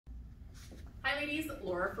Hi ladies,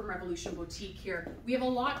 Laura from Revolution Boutique here. We have a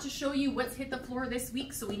lot to show you what's hit the floor this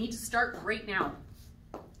week, so we need to start right now.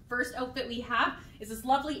 First outfit we have is this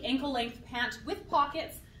lovely ankle length pant with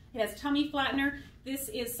pockets. It has tummy flattener. This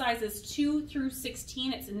is sizes 2 through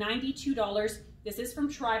 16. It's $92. This is from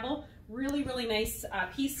Tribal. Really, really nice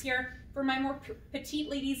piece here. For my more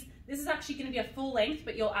petite ladies, this is actually going to be a full length,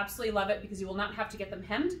 but you'll absolutely love it because you will not have to get them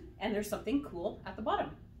hemmed, and there's something cool at the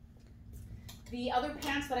bottom. The other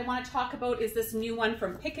pants that I want to talk about is this new one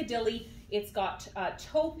from Piccadilly. It's got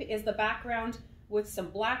taupe is the background with some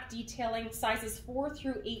black detailing, sizes 4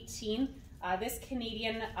 through 18. This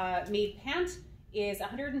Canadian made pant is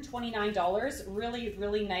 $129. Really,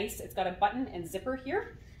 really nice. It's got a button and zipper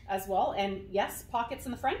here as well. And yes, pockets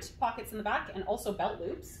in the front, pockets in the back, and also belt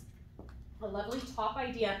loops. A lovely top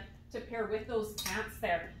idea to pair with those pants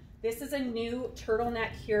there. This is a new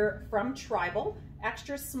turtleneck here from Tribal.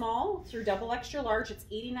 Extra small through double extra large. It's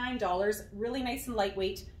 $89. Really nice and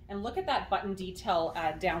lightweight. And look at that button detail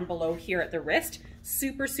down below here at the wrist.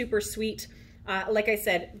 Super, super sweet. Like I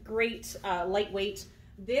said, great lightweight.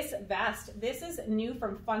 This vest, this is new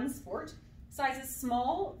from Fun Sport. Sizes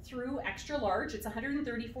small through extra large. It's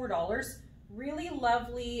 $134. Really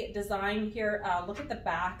lovely design here. Look at the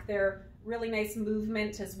back there. Really nice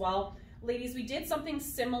movement as well. Ladies, we did something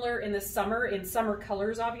similar in the summer, in summer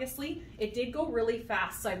colors, obviously. It did go really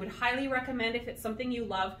fast, so I would highly recommend, if it's something you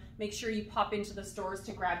love, make sure you pop into the stores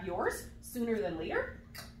to grab yours sooner than later.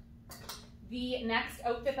 The next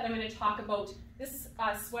outfit that I'm going to talk about, this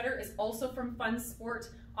sweater is also from Fun Sport,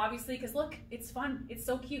 obviously, because look, it's fun. It's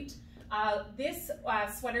so cute. This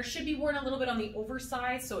sweater should be worn a little bit on the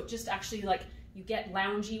oversized, so it just actually, like, you get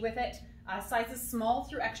loungy with it. Sizes small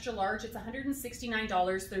through extra large. It's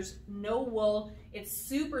 $169. There's no wool. It's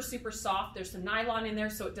super, super soft. There's some nylon in there,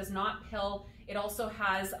 so it does not pill. It also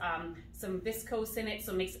has some viscose in it,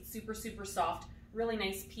 so it makes it super, super soft. Really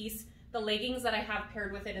nice piece. The leggings that I have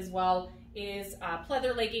paired with it as well is a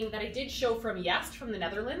pleather legging that I did show from Yest from the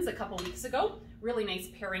Netherlands a couple weeks ago. Really nice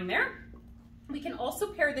pairing there. We can also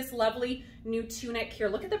pair this lovely new tunic here.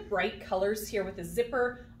 Look at the bright colors here with the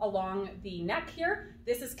zipper along the neck here.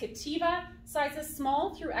 This is Cativa, sizes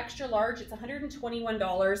small through extra large. It's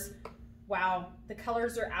 $121. Wow, the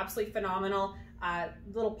colors are absolutely phenomenal.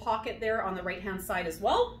 Little pocket there on the right-hand side as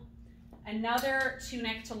well. Another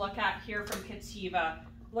tunic to look at here from Cativa.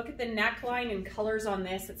 Look at the neckline and colors on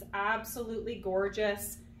this. It's absolutely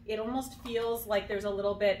gorgeous. It almost feels like there's a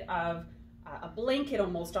little bit of a blanket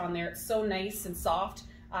almost on there. It's so nice and soft,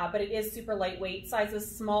 but it is super lightweight.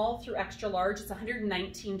 Sizes small through extra large. It's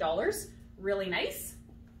 $119. Really nice.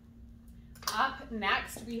 Up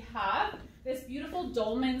next, we have this beautiful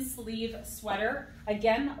dolman sleeve sweater.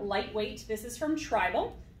 Again, lightweight. This is from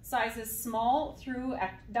Tribal. Sizes small through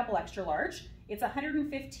double extra large. It's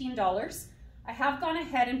 $115. I have gone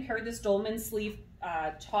ahead and paired this dolman sleeve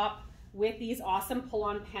top with these awesome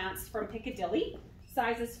pull-on pants from Piccadilly.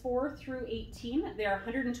 Sizes 4 through 18, they're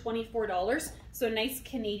 $124. So a nice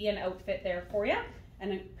Canadian outfit there for you.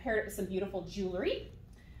 And I paired it with some beautiful jewelry.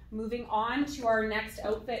 Moving on to our next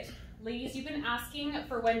outfit. Ladies, you've been asking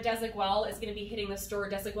for when Desigual is going to be hitting the store.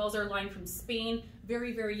 Desiguals are a line from Spain.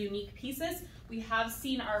 Very, very unique pieces. We have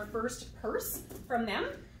seen our first purse from them.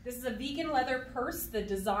 This is a vegan leather purse. The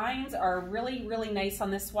designs are really, really nice on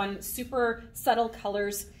this one. Super subtle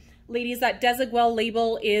colors. Ladies, that Desigual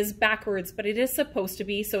label is backwards, but it is supposed to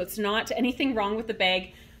be, so it's not anything wrong with the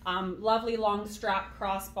bag. Lovely long strap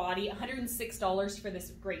crossbody, $106 for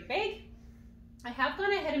this great bag. I have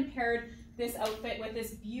gone ahead and paired this outfit with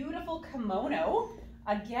this beautiful kimono.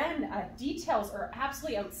 Again, details are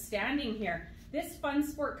absolutely outstanding here. This Fun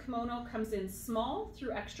Sport kimono comes in small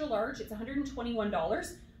through extra large. It's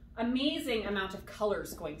 $121. Amazing amount of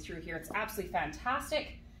colors going through here. It's absolutely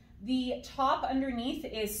fantastic. The top underneath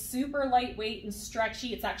is super lightweight and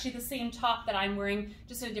stretchy. It's actually the same top that I'm wearing,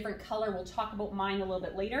 just in a different color. We'll talk about mine a little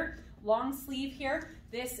bit later. Long sleeve here.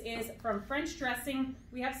 This is from French Dressing.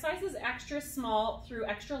 We have sizes extra small through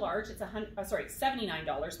extra large. It's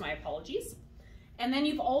 $79, my apologies. And then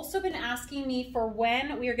you've also been asking me for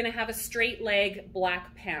when we are gonna have a straight leg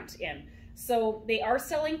black pant in. So they are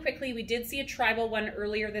selling quickly. We did see a Tribal one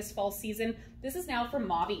earlier this fall season. This is now from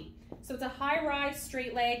Mavi. So it's a high-rise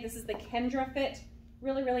straight leg. This is the Kendra fit.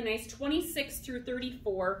 Really, really nice. 26 through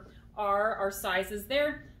 34 are our sizes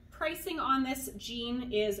there. Pricing on this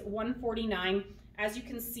jean is $149. As you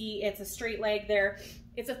can see, it's a straight leg there.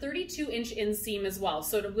 It's a 32-inch inseam as well.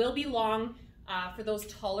 So it will be long for those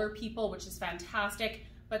taller people, which is fantastic.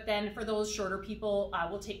 But then for those shorter people,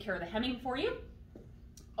 we'll take care of the hemming for you.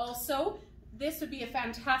 Also, this would be a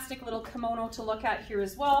fantastic little kimono to look at here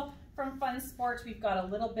as well. from Fun Sport. We've got a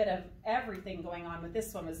little bit of everything going on with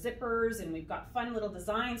this one with zippers, and we've got fun little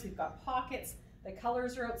designs. We've got pockets. The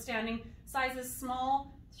colors are outstanding. Sizes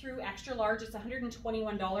small through extra large. It's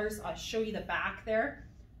 $121. I'll show you the back there.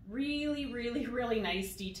 Really, really, really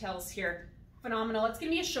nice details here. Phenomenal. It's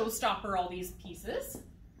going to be a showstopper, all these pieces.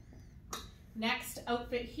 Next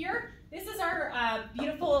outfit here. This is our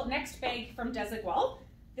beautiful next bag from Desigual.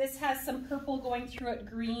 This has some purple going through it,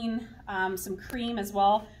 green, some cream as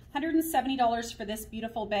well. $170 for this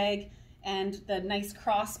beautiful bag, and the nice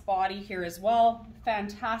cross body here as well.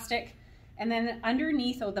 Fantastic. And then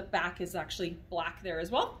underneath, oh, the back is actually black there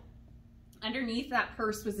as well. Underneath that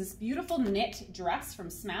purse was this beautiful knit dress from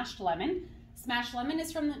Smashed Lemon. Smashed Lemon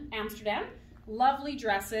is from Amsterdam. Lovely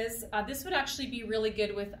dresses. This would actually be really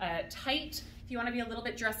good with a tight, if you want to be a little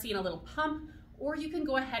bit dressy and a little pump, or you can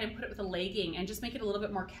go ahead and put it with a legging and just make it a little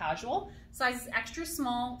bit more casual. Size is extra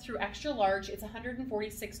small through extra large. It's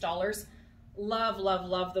 $146. Love, love,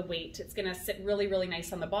 love the weight. It's gonna sit really, really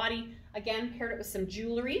nice on the body. Again, paired it with some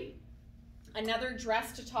jewelry. Another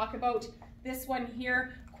dress to talk about, this one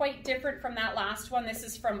here, quite different from that last one. This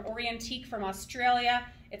is from Orientique from Australia.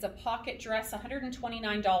 It's a pocket dress,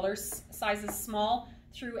 $129, sizes small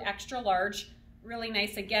through extra large. Really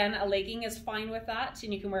nice. Again, a legging is fine with that,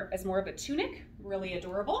 and you can wear it as more of a tunic. Really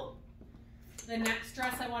adorable. The next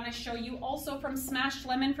dress I want to show you, also from Smashed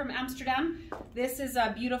Lemon from Amsterdam. This is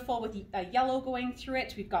beautiful with a yellow going through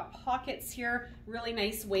it. We've got pockets here, really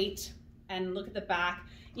nice weight, and look at the back.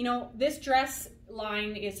 You know, this dress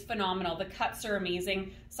line is phenomenal. The cuts are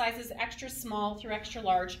amazing. Sizes extra small through extra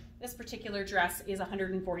large. This particular dress is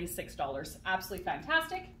 $146. Absolutely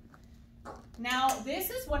fantastic. Now,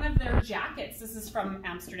 this is one of their jackets. This is from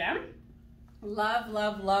Amsterdam. Love,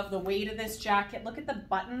 love, love the weight of this jacket. Look at the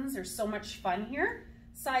buttons. There's so much fun here.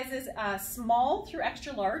 Sizes small through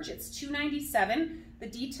extra large. It's $297. The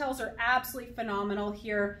details are absolutely phenomenal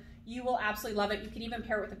here. You will absolutely love it. You can even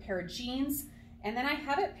pair it with a pair of jeans. And then I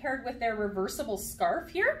have it paired with their reversible scarf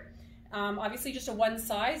here. Obviously just a one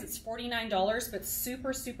size. It's $49, but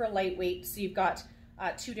super, super lightweight. So you've got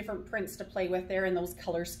two different prints to play with there in those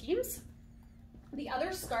color schemes. The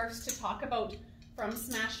other scarves to talk about from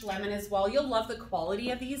Smashed Lemon as well. You'll love the quality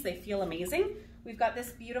of these. They feel amazing. We've got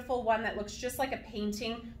this beautiful one that looks just like a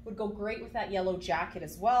painting. Would go great with that yellow jacket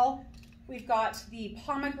as well. We've got the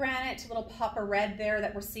pomegranate, little pop of red there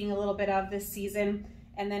that we're seeing a little bit of this season.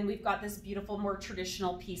 And then we've got this beautiful, more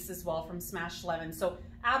traditional piece as well from Smashed Lemon. So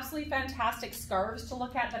absolutely fantastic scarves to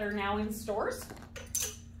look at that are now in stores.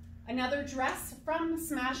 Another dress from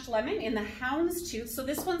Smashed Lemon in the houndstooth. So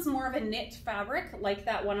this one's more of a knit fabric like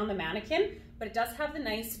that one on the mannequin, but it does have the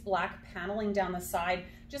nice black paneling down the side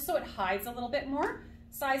just so it hides a little bit more.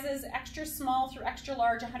 Sizes extra small through extra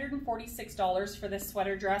large, $146 for this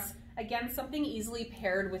sweater dress. Again, something easily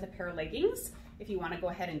paired with a pair of leggings if you want to go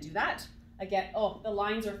ahead and do that. Again, oh, the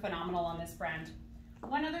lines are phenomenal on this brand.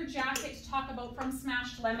 One other jacket to talk about from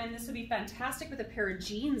Smashed Lemon. This would be fantastic with a pair of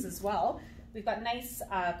jeans as well. We've got nice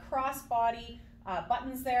crossbody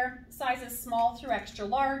buttons there. Sizes small through extra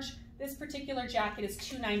large. This particular jacket is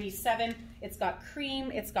 $297. It's got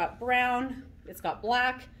cream, it's got brown, it's got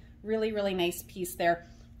black. Really, really nice piece there.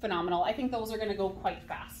 Phenomenal. I think those are going to go quite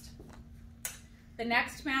fast. The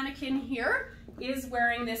next mannequin here is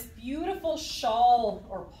wearing this beautiful shawl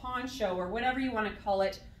or poncho or whatever you want to call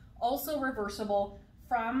it, also reversible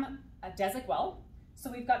from Desigual.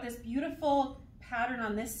 So we've got this beautiful pattern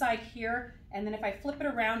on this side here, and then if I flip it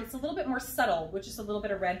around, it's a little bit more subtle, which is a little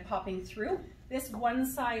bit of red popping through. This one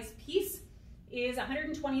size piece is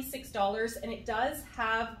 $126, and it does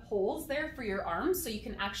have holes there for your arms, so you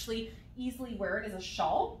can actually easily wear it as a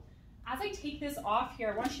shawl. As I take this off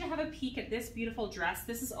here, I want you to have a peek at this beautiful dress.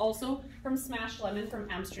 This is also from Smashed Lemon from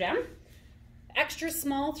Amsterdam. Extra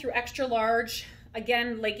small through extra large.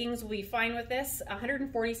 Again, leggings will be fine with this.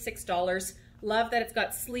 $146. Love that it's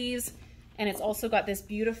got sleeves, and it's also got this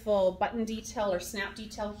beautiful button detail or snap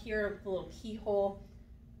detail here with a little keyhole.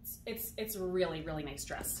 It's a really, really nice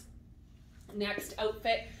dress. Next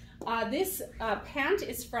outfit. This pant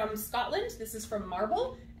is from Scotland. This is from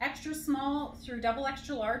Marble. Extra small through double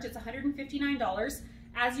extra large. It's $159.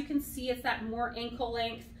 As you can see, it's that more ankle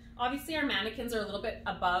length. Obviously, our mannequins are a little bit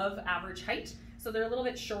above average height, so they're a little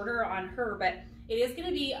bit shorter on her, but it is going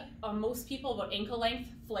to be on most people about ankle length,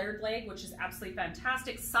 flared leg, which is absolutely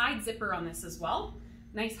fantastic. Side zipper on this as well.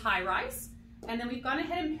 Nice high rise. And then we've gone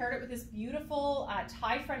ahead and paired it with this beautiful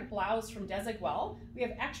tie front blouse from Desigual. We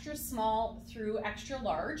have extra small through extra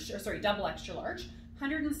large, or sorry, double extra large.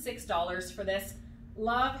 $106 for this.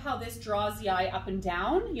 Love how this draws the eye up and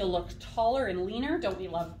down. You'll look taller and leaner. Don't we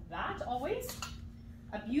love that always?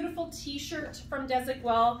 A beautiful t-shirt from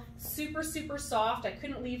Desigual, super, super soft. I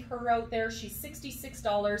couldn't leave her out there. She's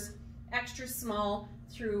 $66, extra small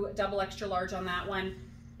through double extra large on that one.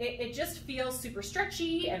 It just feels super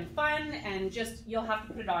stretchy and fun, and just, you'll have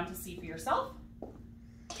to put it on to see for yourself.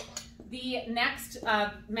 The next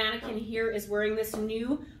mannequin here is wearing this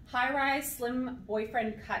new high-rise slim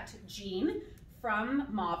boyfriend cut jean from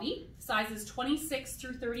Mavi, sizes 26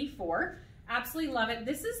 through 34. Absolutely love it.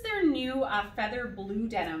 This is their new feather blue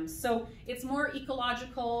denim. So it's more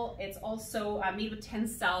ecological. It's also made with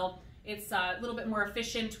Tencel. It's a little bit more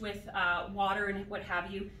efficient with water and what have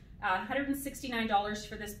you. $169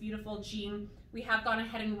 for this beautiful jean. We have gone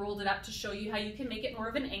ahead and rolled it up to show you how you can make it more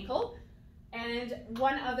of an ankle. And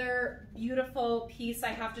one other beautiful piece I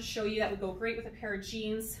have to show you that would go great with a pair of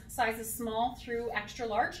jeans, sizes small through extra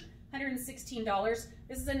large, $116.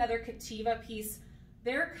 This is another Cativa piece.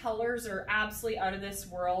 Their colors are absolutely out of this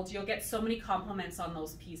world. You'll get so many compliments on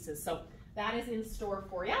those pieces. So that is in store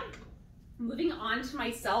for you. Moving on to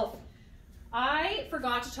myself. I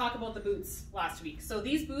forgot to talk about the boots last week. So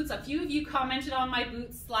these boots, a few of you commented on my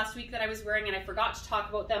boots last week that I was wearing, and I forgot to talk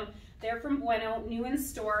about them. They're from Bueno, new in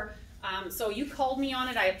store. So you called me on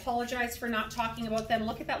it. I apologize for not talking about them.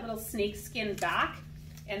 Look at that little snakeskin back,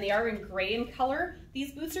 and they are in gray in color.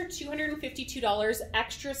 These boots are $252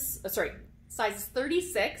 extra, sizes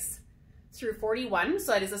 36 through 41.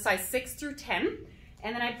 So that is a size 6 through 10.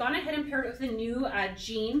 And then I've gone ahead and paired it with a new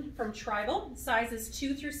jean from Tribal, sizes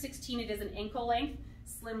 2 through 16. It is an ankle length,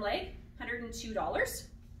 slim leg, $102.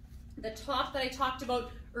 The top that I talked about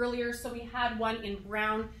earlier, so we had one in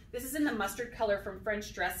brown. This is in the mustard color from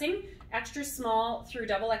French Dressing, extra small through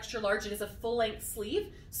double extra large. It is a full length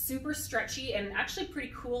sleeve, super stretchy and actually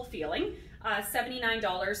pretty cool feeling,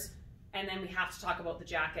 $79. And then we have to talk about the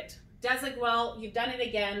jacket. Desigual, you've done it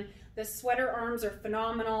again. The sweater arms are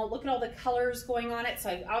phenomenal. Look at all the colors going on it. So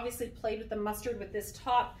I've obviously played with the mustard with this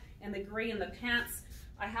top and the gray in the pants.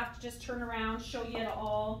 I have to just turn around, show you it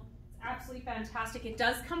all. It's absolutely fantastic. It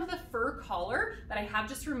does come with a fur collar that I have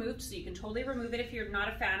just removed, so you can totally remove it if you're not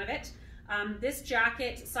a fan of it. This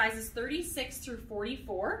jacket, sizes 36 through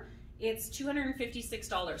 44. It's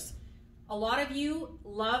 $256. A lot of you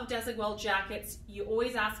love Desigual jackets. You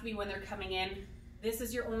always ask me when they're coming in. This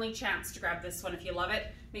is your only chance to grab this one if you love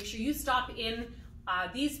it. Make sure you stop in.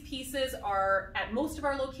 These pieces are at most of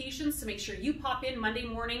our locations, so make sure you pop in Monday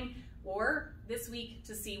morning or this week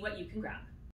to see what you can grab.